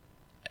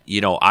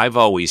I've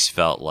always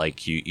felt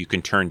like you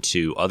can turn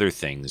to other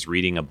things,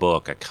 reading a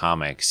book, a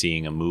comic,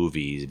 seeing a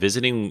movie,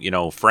 visiting,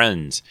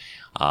 friends,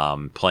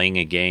 playing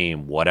a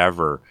game,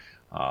 whatever.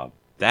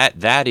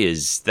 That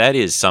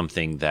is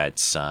something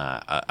that's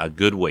a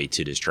good way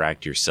to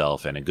distract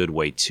yourself and a good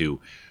way to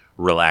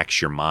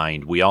relax your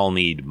mind. We all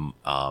need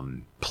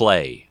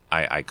play,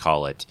 I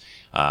call it.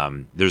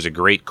 There's a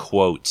great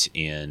quote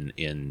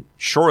in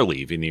Shore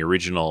Leave, in the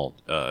original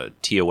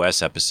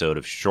TOS episode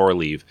of Shore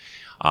Leave.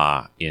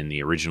 In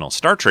the original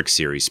Star Trek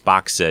series,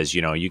 Spock says,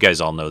 you guys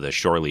all know the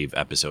Shore Leave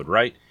episode,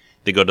 right?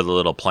 They go to the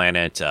little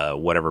planet,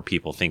 whatever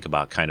people think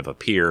about kind of a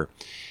pier.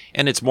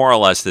 And it's more or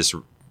less this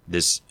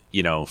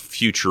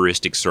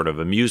futuristic sort of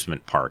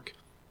amusement park.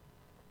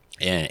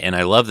 And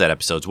I love that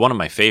episode. It's one of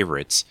my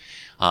favorites.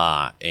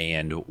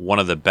 And one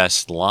of the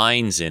best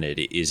lines in it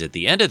is at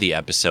the end of the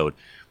episode.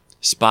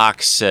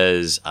 Spock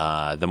says,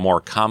 the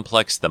more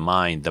complex the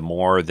mind, the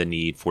more the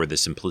need for the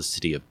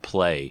simplicity of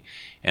play.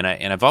 And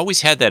I've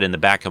always had that in the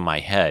back of my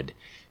head.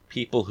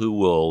 People who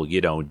will,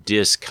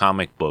 diss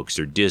comic books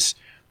or diss,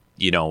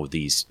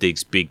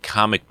 these big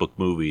comic book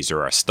movies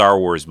or a Star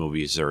Wars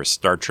movies or a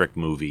Star Trek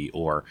movie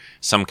or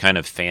some kind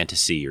of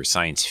fantasy or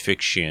science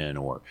fiction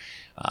or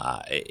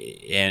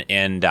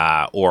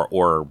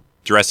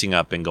dressing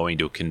up and going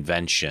to a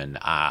convention.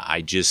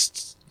 I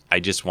just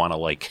want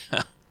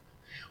to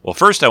well,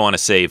 first I want to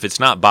say, if it's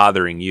not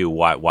bothering you,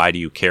 why do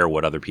you care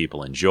what other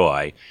people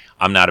enjoy?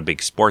 I'm not a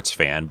big sports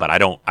fan, but I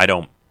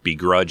don't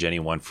begrudge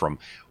anyone from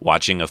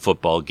watching a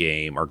football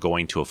game or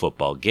going to a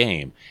football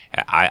game.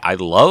 I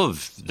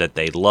love that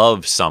they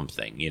love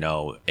something,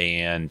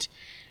 and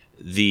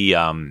the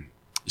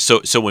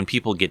so when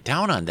people get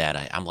down on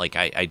that, I'm like,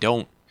 I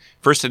don't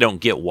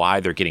get why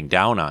they're getting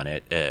down on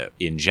it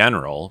in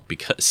general,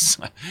 because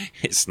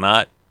it's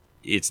not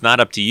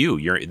up to you.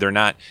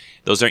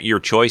 Those aren't your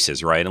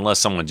choices, right? Unless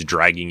someone's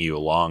dragging you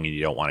along and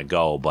you don't want to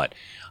go. But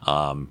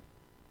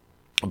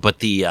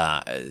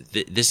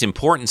this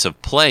importance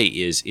of play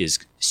is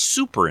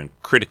super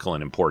critical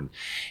and important.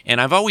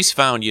 And I've always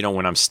found,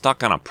 when I'm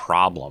stuck on a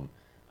problem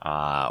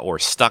or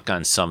stuck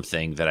on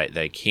something that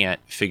I can't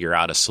figure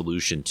out a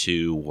solution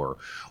to,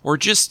 or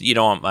just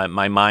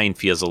my mind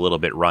feels a little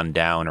bit run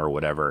down or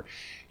whatever.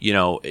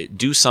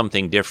 Do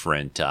something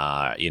different.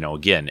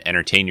 Again,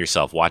 entertain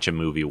yourself. Watch a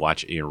movie.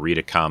 Read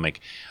a comic.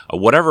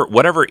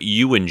 Whatever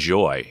you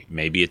enjoy.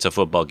 Maybe it's a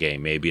football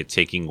game. Maybe it's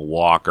taking a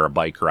walk or a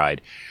bike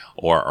ride,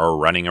 or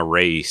running a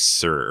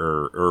race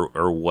or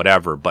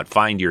whatever. But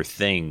find your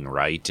thing,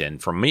 right?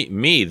 And for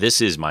me, this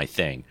is my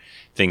thing.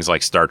 Things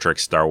like Star Trek,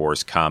 Star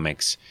Wars,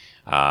 comics.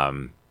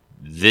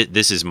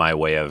 This is my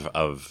way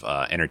of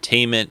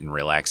entertainment and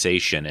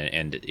relaxation.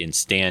 And in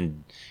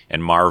Stan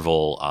and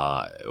Marvel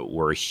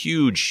were a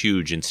huge,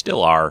 and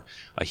still are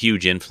a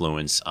huge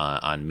influence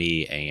on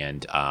me.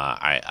 And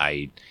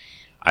I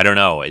don't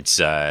know. It's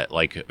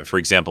like, for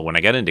example, when I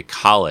got into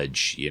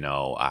college,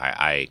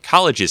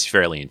 college is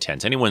fairly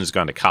intense. Anyone who's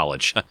gone to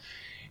college,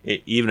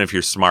 even if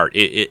you're smart,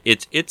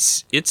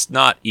 it's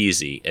not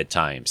easy at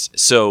times.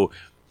 So,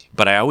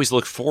 but I always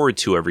look forward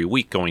to every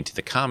week going to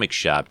the comic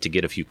shop to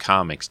get a few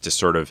comics to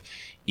sort of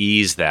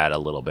ease that a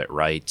little bit,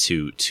 right?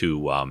 To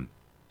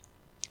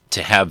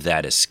have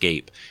that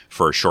escape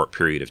for a short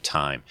period of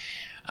time.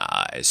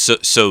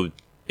 So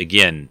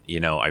again,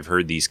 I've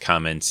heard these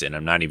comments, and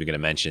I'm not even going to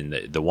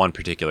mention the one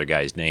particular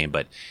guy's name,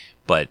 but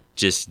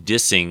just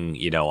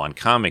dissing, on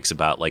comics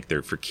about like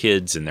they're for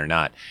kids and they're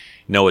not.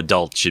 No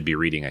adult should be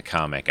reading a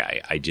comic.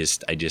 I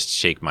just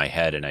shake my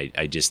head, and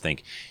I just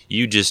think,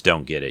 you just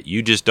don't get it.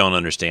 You just don't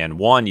understand.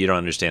 One, you don't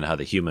understand how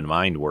the human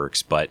mind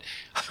works, but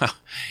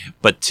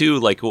two,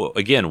 like,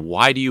 again,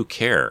 why do you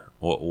care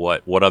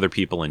what other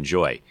people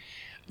enjoy?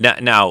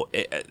 Now,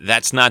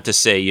 that's not to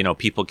say,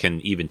 people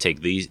can even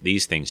take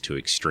these things to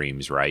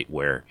extremes, right?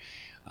 Where,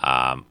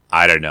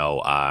 I don't know.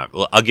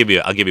 I'll give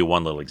you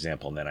one little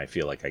example, and then I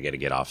feel like I got to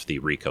get off the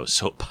Rico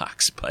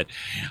soapbox. But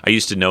I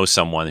used to know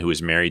someone who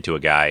was married to a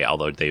guy,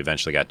 although they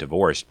eventually got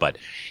divorced. But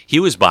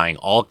he was buying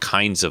all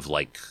kinds of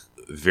like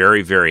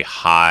very, very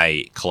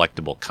high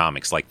collectible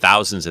comics, like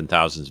thousands and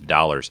thousands of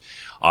dollars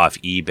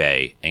off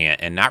eBay,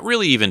 and not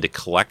really even to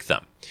collect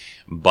them.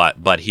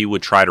 but he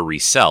would try to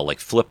resell, like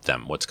flip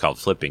them, what's called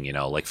flipping,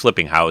 like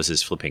flipping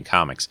houses, flipping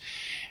comics.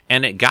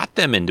 And it got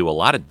them into a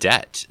lot of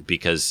debt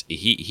because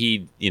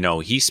he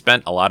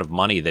spent a lot of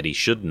money that he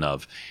shouldn't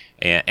have.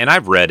 And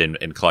I've read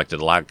and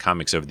collected a lot of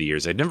comics over the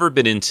years. I've never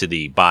been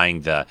into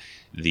buying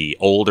the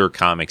older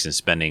comics and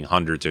spending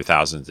hundreds or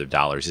thousands of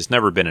dollars. It's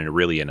never been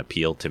really an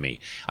appeal to me.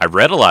 I've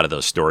read a lot of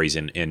those stories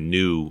in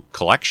new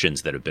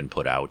collections that have been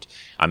put out.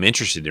 I'm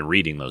interested in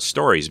reading those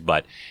stories,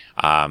 but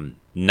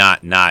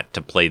not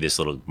to play this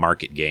little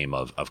market game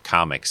of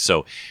comics.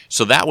 So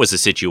that was a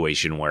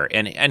situation where,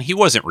 and he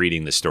wasn't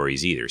reading the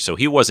stories either. So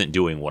he wasn't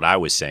doing what I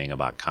was saying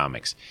about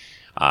comics.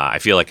 I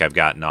feel like I've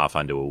gotten off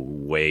onto a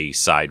way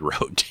side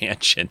road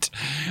tangent,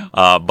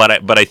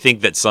 but I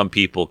think that some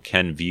people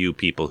can view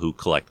people who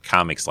collect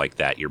comics like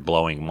that. You're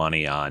blowing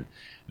money on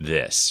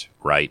this,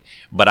 right?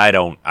 But I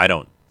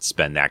don't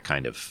spend that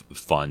kind of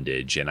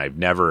fundage, and I've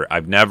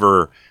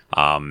never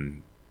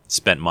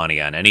spent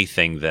money on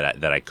anything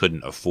that I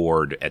couldn't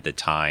afford at the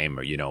time,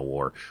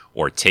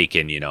 or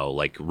taken,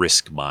 like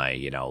risk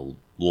my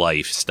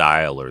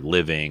lifestyle or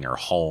living or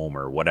home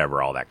or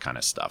whatever, all that kind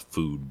of stuff,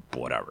 food,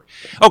 whatever.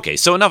 Okay,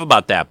 so enough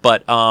about that.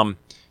 But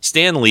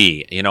Stan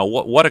Lee,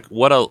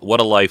 what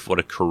a life, what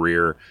a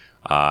career.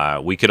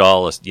 We could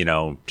all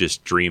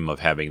just dream of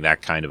having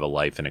that kind of a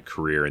life and a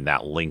career in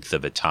that length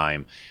of a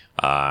time.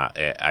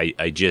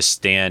 I just,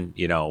 Stan,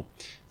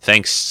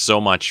 thanks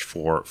so much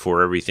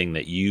for everything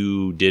that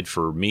you did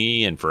for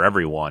me and for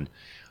everyone.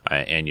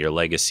 And your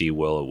legacy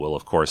will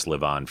of course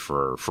live on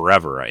for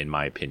forever, in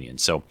my opinion.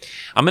 So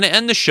I'm going to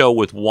end the show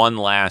with one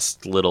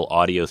last little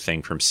audio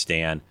thing from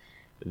Stan.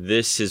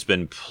 This has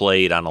been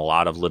played on a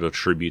lot of little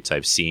tributes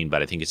I've seen,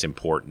 but I think it's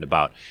important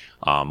about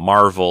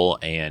Marvel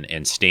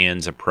and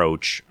Stan's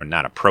approach, or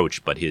not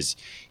approach, but his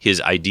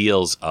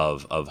ideals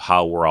of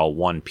how we're all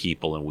one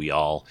people and we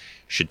all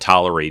should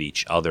tolerate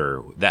each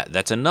other.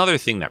 That's another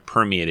thing that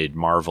permeated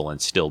Marvel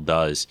and still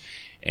does.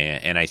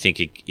 And I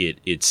think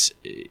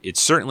it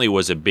certainly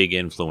was a big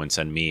influence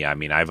on me. I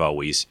mean, I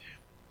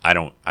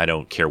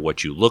don't care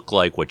what you look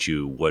like,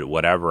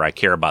 whatever. I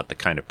care about the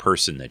kind of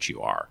person that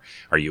you are.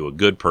 Are you a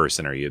good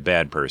person? Are you a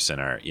bad person?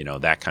 Or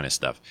that kind of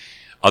stuff.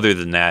 Other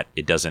than that,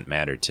 it doesn't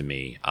matter to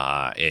me.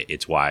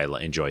 It's why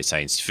I enjoy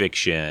science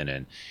fiction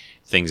and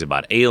things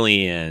about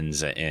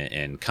aliens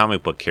and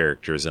comic book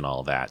characters and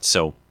all that.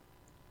 So,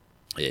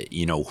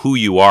 who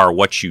you are,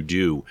 what you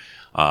do.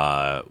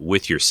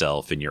 With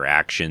yourself and your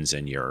actions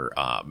and your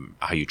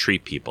how you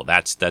treat people.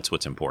 That's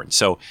what's important.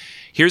 So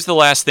here's the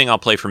last thing I'll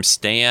play from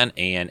Stan.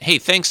 And hey,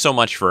 thanks so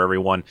much for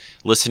everyone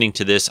listening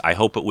to this. I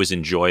hope it was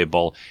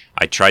enjoyable.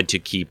 I tried to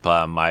keep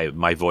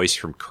my voice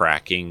from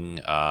cracking,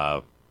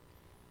 but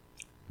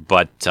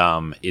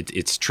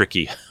it's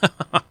tricky.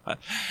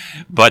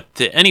 But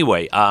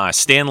anyway,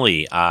 Stan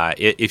Lee,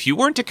 if you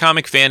weren't a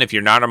comic fan, if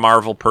you're not a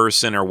Marvel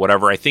person or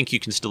whatever, I think you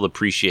can still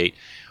appreciate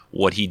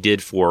what he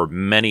did for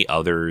many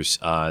others,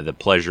 the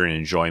pleasure and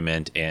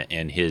enjoyment,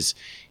 and his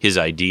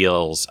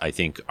ideals, I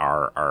think,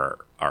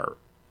 are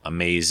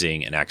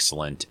amazing and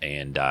excellent,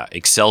 and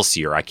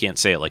Excelsior. I can't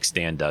say it like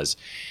Stan does,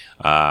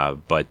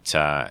 but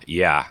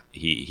yeah,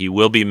 he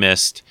will be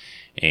missed,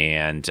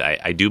 and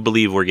I do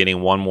believe we're getting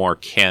one more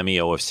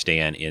cameo of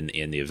Stan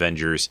in the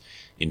Avengers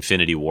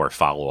Infinity War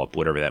follow-up,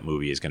 whatever that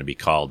movie is going to be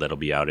called. That'll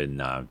be out in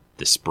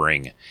the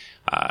spring,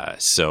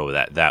 so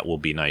that will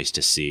be nice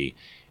to see.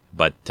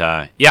 But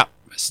yeah,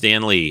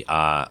 Stan Lee,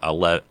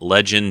 a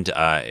legend,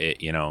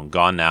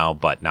 gone now,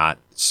 but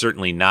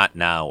certainly not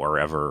now or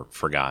ever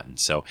forgotten.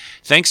 So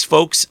thanks,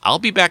 folks. I'll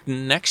be back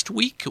next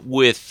week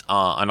with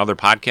another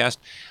podcast.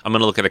 I'm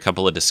going to look at a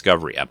couple of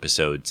Discovery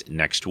episodes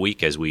next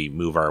week as we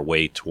move our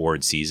way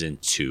toward season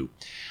 2.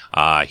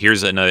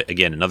 Here's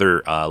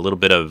another little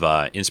bit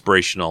of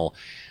inspirational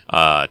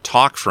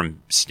talk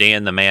from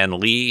Stan the Man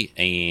Lee,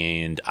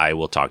 and I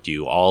will talk to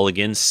you all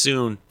again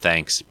soon.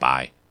 Thanks.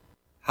 Bye.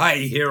 Hi,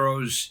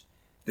 heroes.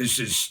 This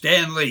is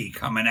Stan Lee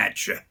coming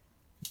at you.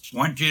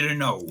 Want you to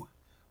know,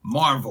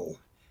 Marvel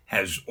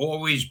has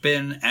always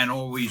been and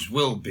always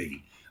will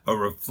be a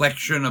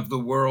reflection of the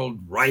world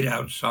right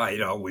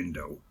outside our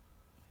window.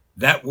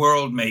 That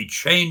world may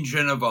change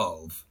and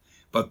evolve,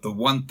 but the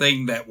one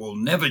thing that will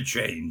never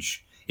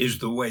change is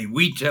the way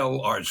we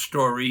tell our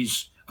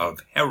stories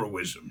of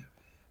heroism.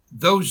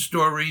 Those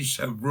stories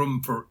have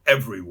room for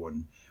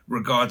everyone,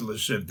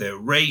 regardless of their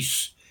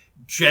race,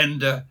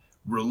 gender,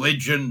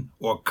 religion,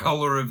 or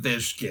color of their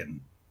skin.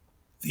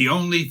 The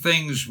only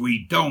things we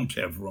don't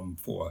have room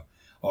for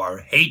are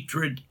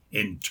hatred,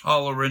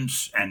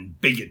 intolerance, and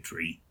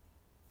bigotry.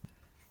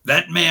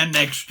 That man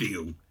next to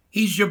you,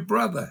 he's your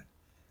brother.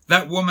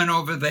 That woman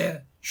over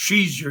there,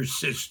 she's your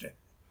sister.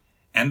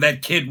 And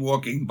that kid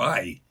walking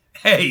by,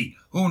 hey,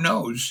 who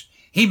knows?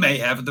 He may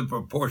have the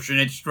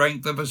proportionate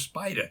strength of a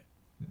spider.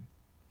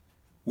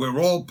 We're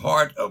all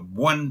part of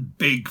one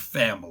big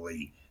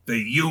family,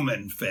 the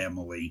human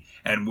family,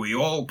 and we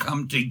all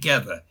come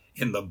together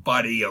in the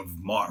body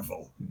of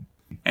Marvel.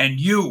 And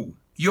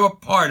you're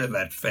part of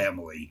that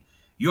family.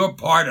 You're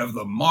part of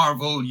the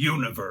Marvel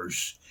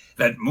universe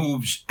that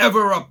moves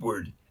ever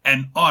upward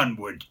and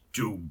onward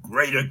to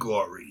greater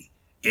glory.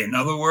 In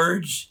other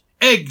words,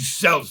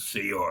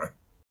 Excelsior!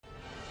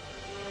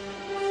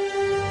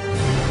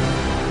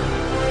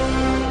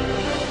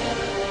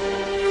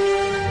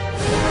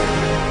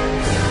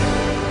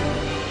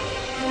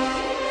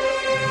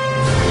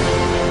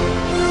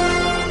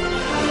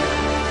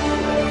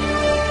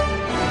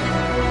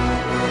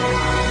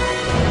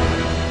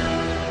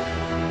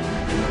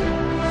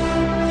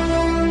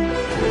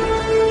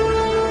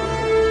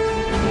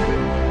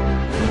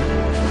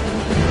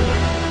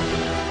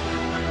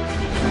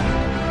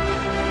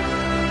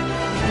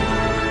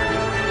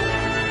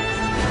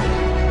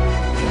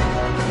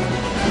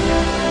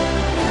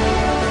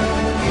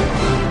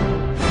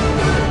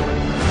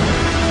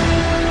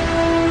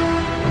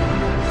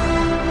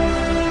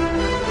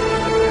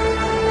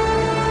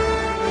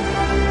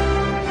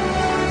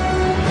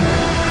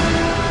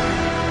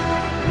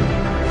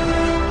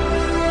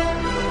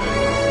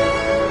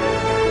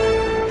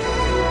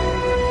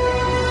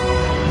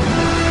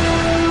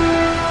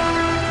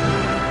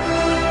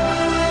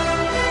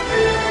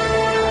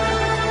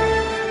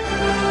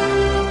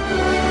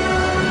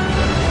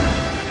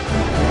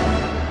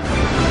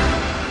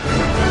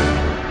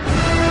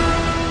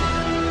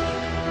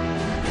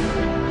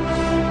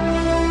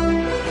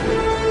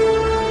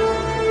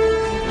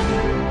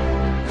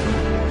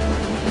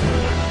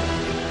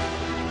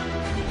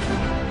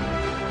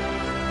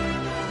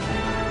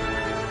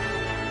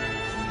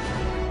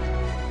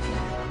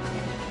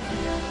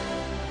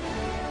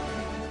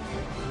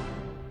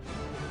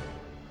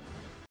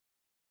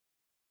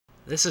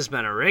 This has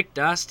been a Rick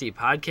Dusty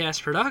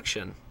podcast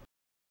production.